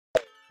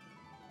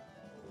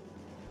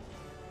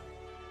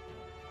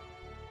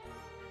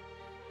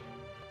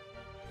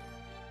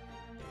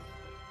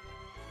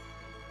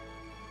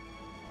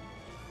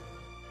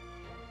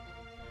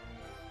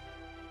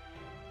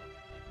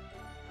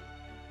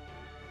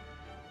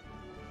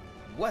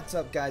What's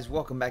up, guys?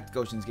 Welcome back to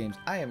Goshen's Games.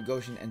 I am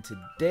Goshen, and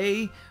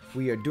today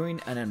we are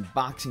doing an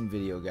unboxing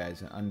video,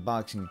 guys. An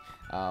unboxing.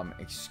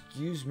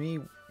 Excuse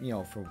me,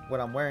 for what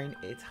I'm wearing.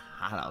 It's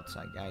hot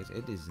outside, guys.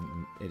 It is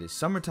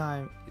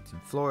summertime. It's in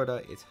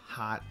Florida. It's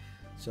hot,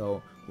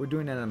 so we're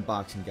doing an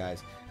unboxing,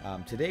 guys.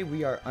 Today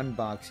we are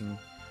unboxing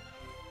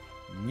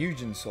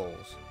Mugen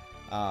Souls.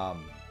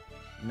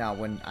 Now,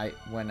 when I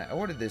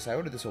ordered this, I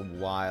ordered this a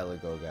while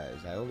ago, guys.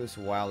 I ordered this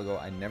a while ago.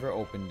 I never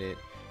opened it.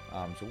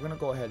 So we're gonna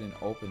go ahead and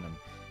open them.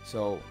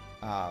 So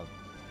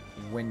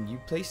when you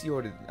place the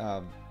order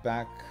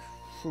back,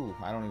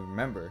 I don't even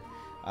remember.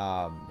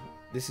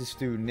 This is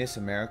through NIS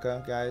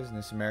America, guys.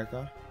 NIS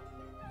America.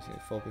 You see,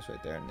 focus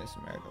right there. NIS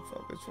America.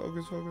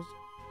 Focus.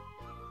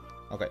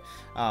 Okay.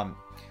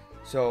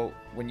 So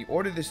when you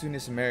order this through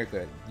NIS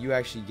America, you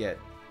actually get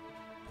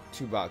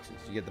two boxes.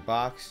 You get the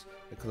box,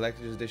 the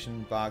collector's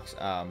edition box,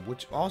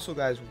 which also,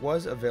 guys,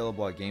 was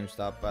available at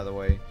GameStop, by the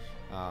way.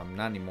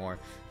 Not anymore.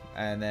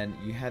 And then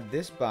you had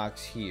this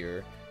box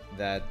here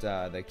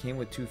that came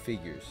with two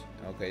figures.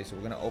 Okay, so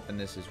we're gonna open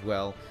this as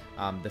well.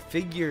 The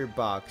figure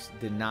box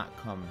did not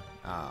come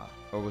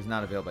or was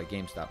not available at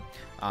GameStop,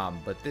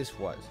 but this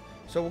was.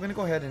 So we're gonna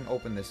go ahead and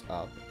open this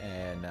up,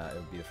 and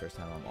it'll be the first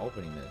time I'm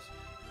opening this.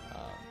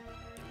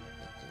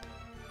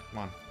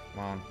 Come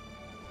on.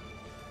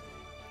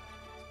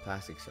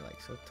 Plastics are like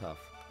so tough.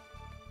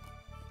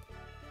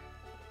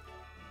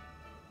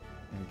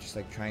 I'm just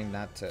like trying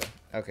not to.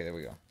 Okay, there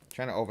we go.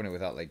 Trying to open it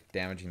without like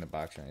damaging the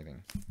box or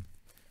anything.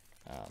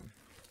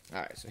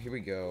 Alright, so here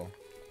we go.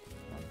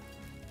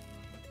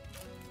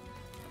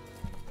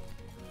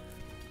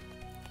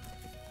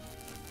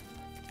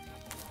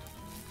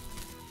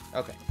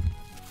 Okay.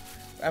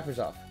 Wrapper's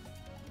off.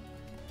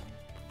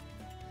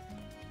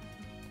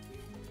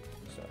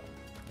 So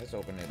let's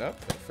open it up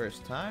for the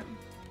first time.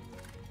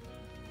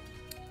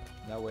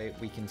 That way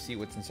we can see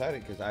what's inside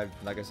it, because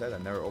like I said,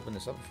 I've never opened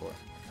this up before.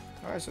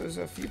 Alright, so there's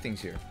a few things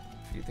here.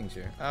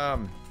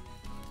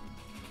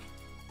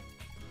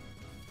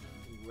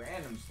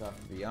 Random stuff,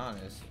 to be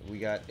honest. We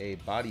got a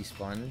body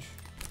sponge,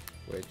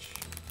 which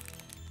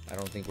I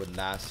don't think would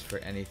last for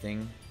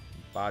anything.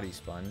 Body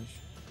sponge,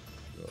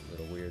 a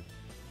little weird.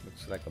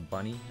 Looks like a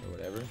bunny or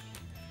whatever.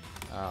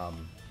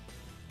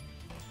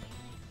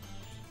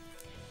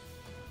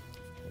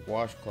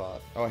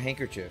 Washcloth. Oh, a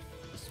handkerchief.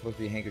 It's supposed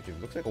to be a handkerchief.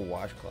 Looks like a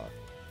washcloth.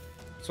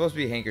 It's supposed to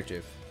be a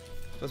handkerchief.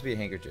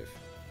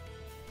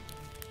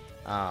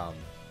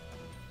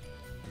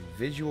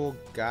 Visual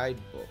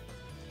guidebook.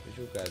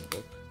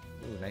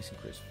 Ooh, nice and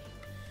crisp.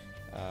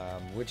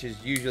 Which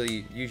is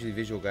usually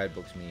visual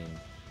guidebooks mean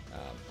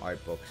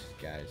art books,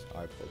 guys.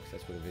 Art books.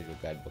 That's what a visual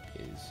guidebook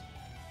is.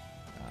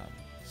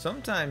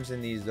 Sometimes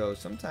in these, though,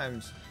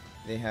 sometimes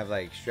they have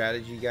like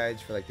strategy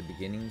guides for like the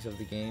beginnings of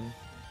the game.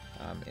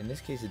 In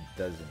this case, it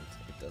doesn't.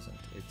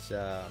 It's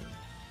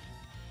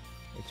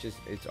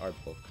art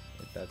book.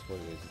 That's what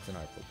it is. It's an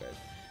art book, guys.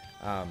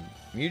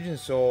 Mugen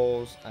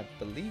Souls, I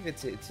believe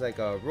it's like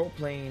a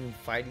role-playing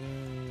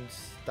fighting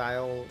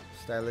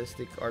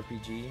stylistic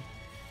RPG.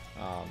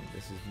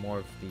 This is more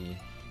of the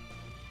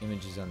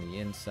images on the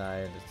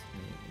inside. Let's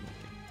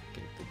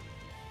get a good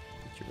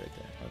picture right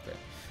there. Okay.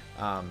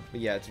 But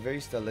yeah, it's a very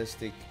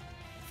stylistic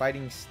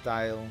fighting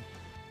style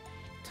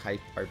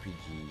type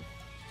RPG,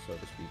 so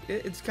to speak.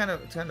 It's kind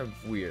of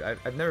weird.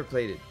 I've never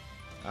played it,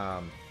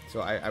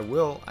 so I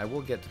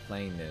will get to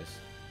playing this.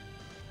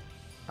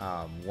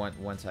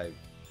 Once I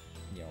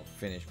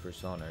finish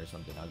Persona or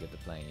something, I'll get to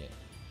playing it.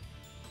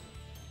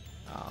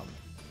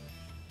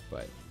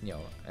 But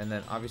and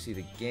then obviously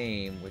the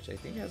game, which I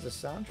think has a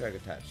soundtrack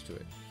attached to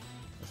it.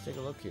 Let's take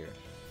a look here.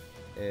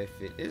 If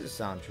it is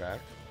a soundtrack,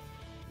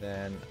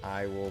 then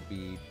I will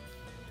be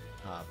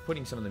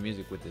putting some of the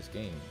music with this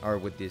game, or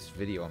with this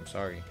video, I'm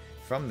sorry,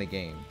 from the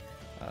game.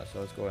 So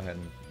let's go ahead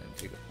and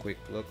take a quick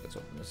look. Let's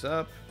open this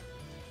up.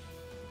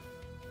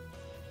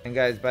 And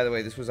guys, by the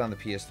way, this was on the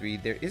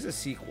PS3. There is a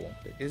sequel.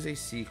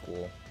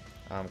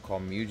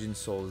 Called Mugen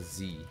Souls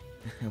Z,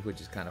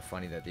 which is kind of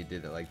funny that they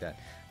did it like that.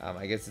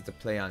 I guess it's a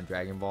play on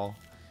Dragon Ball.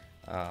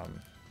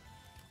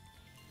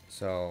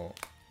 So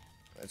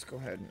let's go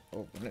ahead and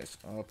open this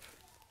up.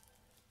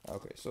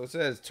 Okay, so it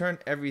says, turn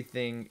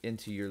everything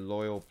into your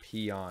loyal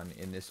peon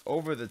in this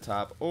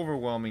over-the-top,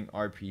 overwhelming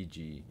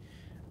RPG.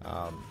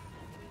 So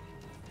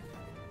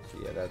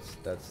yeah,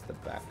 that's the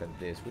back of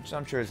this, which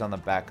I'm sure is on the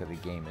back of the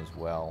game as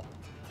well.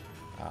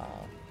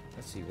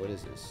 Let's see, what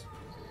is this?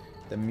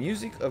 The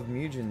music of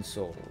Mugen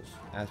Souls,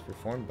 as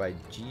performed by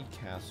G.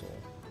 Castle,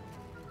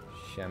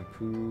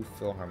 Shampoo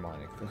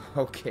Philharmonic.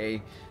 Okay,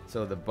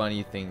 so the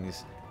bunny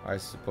things are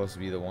supposed to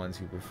be the ones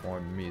who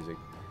perform music.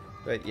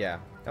 But yeah,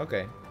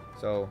 okay.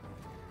 So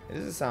it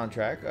is a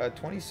soundtrack.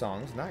 20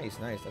 songs. Nice.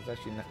 That's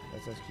actually a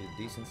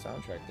decent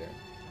soundtrack there.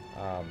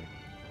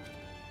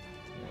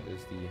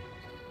 There's the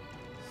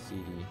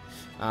CD.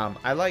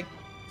 I like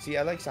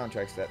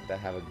soundtracks that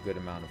have a good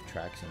amount of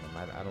tracks in them.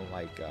 I don't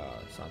like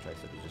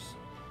soundtracks that are just,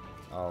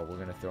 oh, we're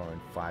gonna throw in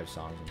 5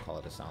 songs and call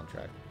it a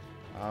soundtrack.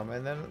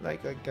 And then,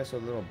 like, I guess a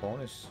little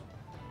bonus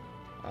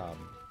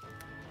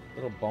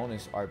little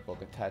bonus art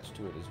book attached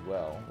to it as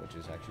well, which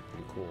is actually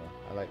pretty cool.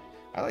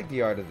 I like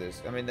the art of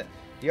this. I mean,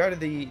 the art of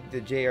the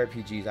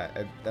JRPGs.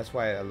 That's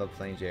why I love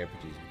playing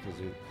JRPGs, because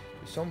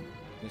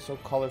they're so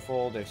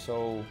colorful. They're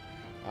so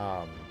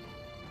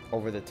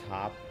over the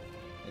top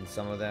in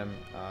some of them.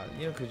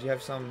 You know, because you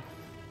have some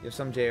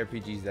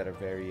JRPGs that are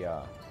very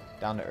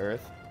down to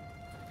earth.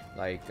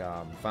 Like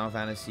Final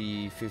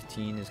Fantasy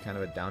 15 is kind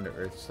of a down to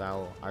earth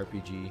style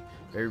RPG,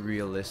 very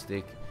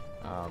realistic.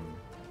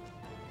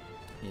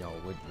 You know,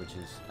 which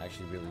is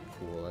actually really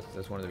cool.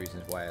 That's one of the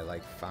reasons why I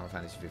like Final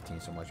Fantasy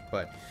 15 so much.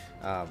 But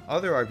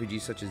other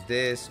RPGs such as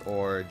this,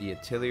 or the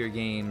Atelier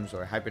games,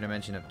 or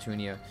Hyperdimension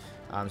Neptunia,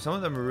 some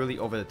of them are really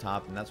over the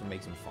top, and that's what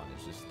makes them fun.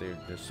 It's just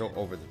they're so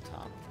over the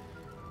top,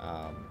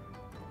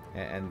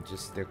 and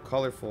just they're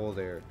colorful.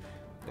 They're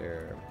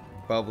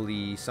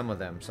bubbly. Some of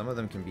them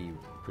can be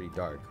pretty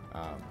dark.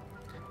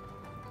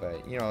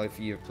 But you know, if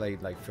you've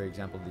played, like, for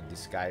example, the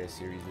Disgaea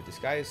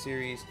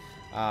series,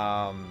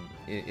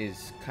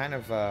 is kind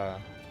of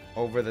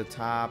over the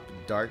top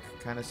dark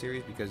kind of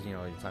series, because you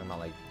know you're talking about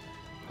like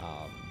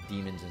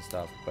demons and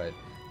stuff, but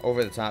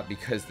over the top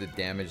because the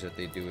damage that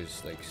they do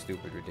is like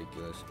stupid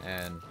ridiculous.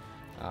 And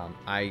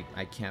I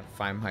can't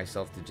find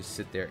myself to just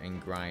sit there and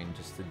grind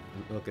just to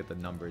look at the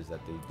numbers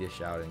that they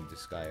dish out in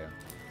Disgaea.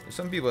 There's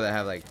some people that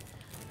have like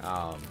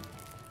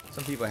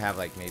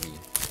maybe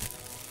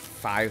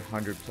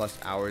 500 plus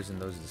hours in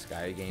those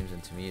Disgaea games,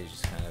 and to me it's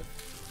just kind of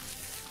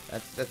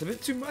that's a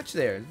bit too much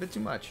there. It's a bit too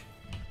much.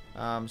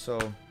 So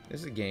this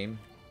is a game.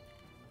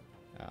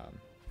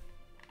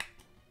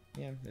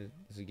 Yeah, this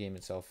is a game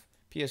itself.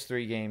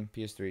 PS3 game,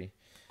 PS3.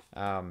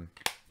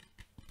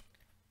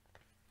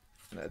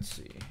 Let's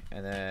see,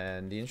 and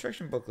then the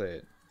instruction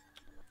booklet.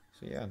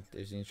 So yeah,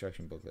 there's the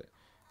instruction booklet.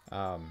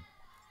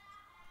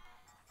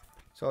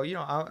 So you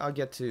know, I'll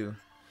get to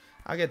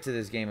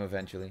this game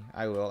eventually.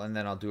 I will, and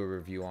then I'll do a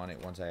review on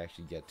it once I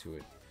actually get to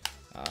it.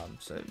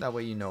 So that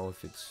way you know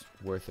if it's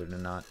worth it or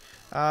not.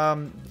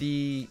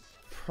 The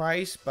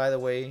price, by the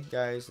way,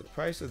 guys, the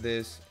price of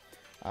this,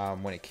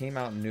 when it came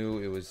out new,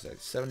 it was like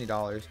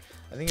 $70.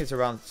 I think it's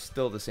around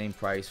still the same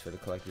price for the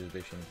collector's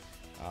edition.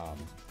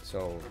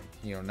 So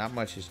you know, not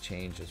much has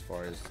changed as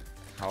far as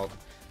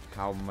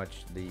how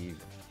much the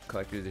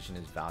collector's edition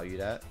is valued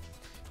at.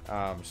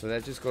 So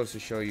that just goes to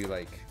show you,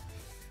 like,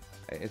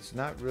 it's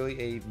not really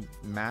a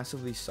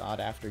massively sought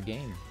after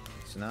game.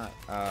 It's not,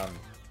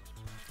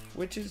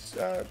 which is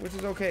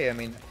okay. I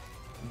mean,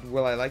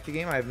 will I like the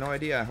game? I have no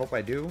idea. I hope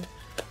I do.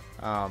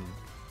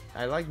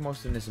 I like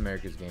most of Miss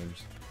America's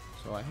games,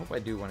 so I hope I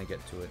do want to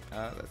get to it.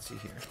 Let's see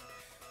here.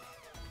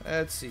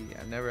 Let's see.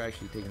 I've never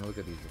actually taken a look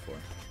at these before.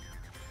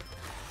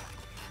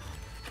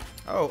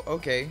 Oh,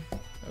 okay.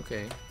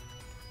 Okay.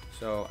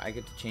 So I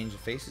get to change the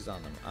faces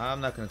on them.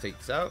 I'm not gonna take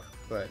this out,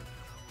 but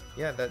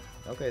yeah,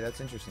 okay,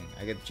 that's interesting.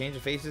 I get to change the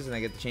faces and I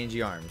get to change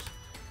the arms.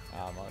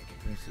 Let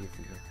me see if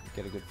we can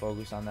get a good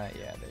focus on that.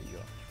 Yeah, there you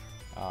go.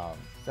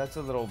 That's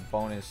a little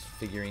bonus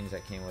figurines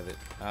that came with it.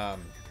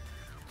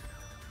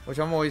 Which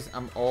I'm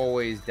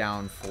always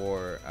down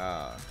for.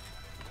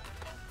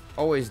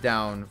 Always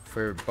down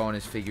for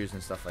bonus figures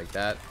and stuff like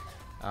that.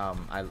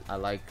 I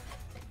like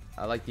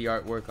the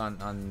artwork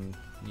on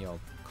you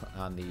know,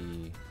 on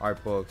the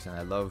art books, and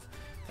I love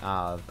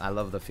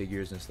the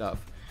figures and stuff.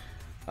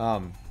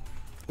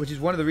 Which is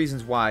one of the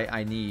reasons why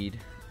I need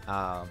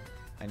a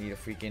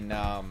freaking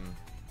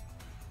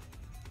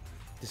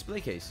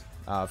display case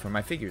for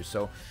my figures.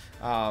 So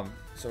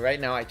so right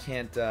now I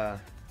can't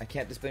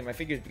display my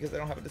figures because I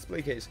don't have a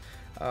display case.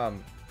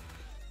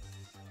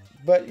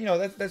 But you know,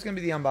 that's gonna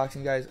be the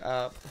unboxing, guys.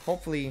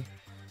 Hopefully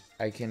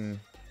I can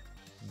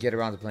get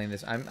around to playing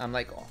this. I'm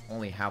like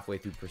only halfway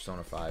through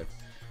Persona 5,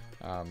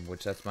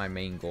 which that's my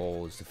main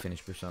goal, is to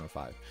finish Persona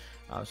 5.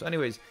 So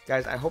anyways,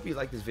 guys, I hope you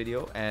like this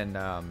video, and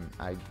I'll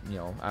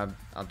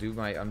do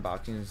my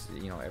unboxings,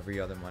 you know,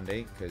 every other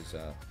Monday, because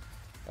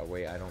that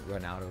way I don't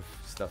run out of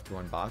stuff to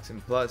unbox,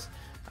 and plus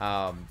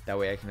that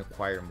way I can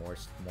acquire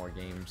more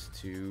games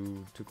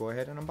to go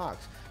ahead and unbox.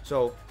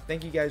 So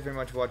thank you guys very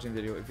much for watching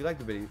the video. If you like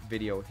the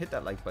video, hit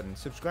that like button,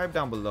 subscribe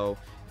down below,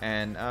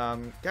 and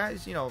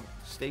guys, you know,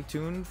 stay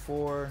tuned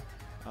for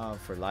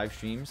live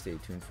streams, stay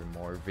tuned for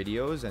more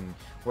videos, and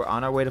we're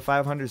on our way to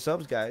 500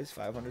 subs, guys.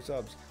 500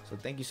 subs. So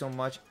thank you so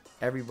much,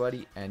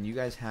 everybody, and you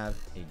guys have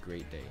a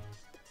great day.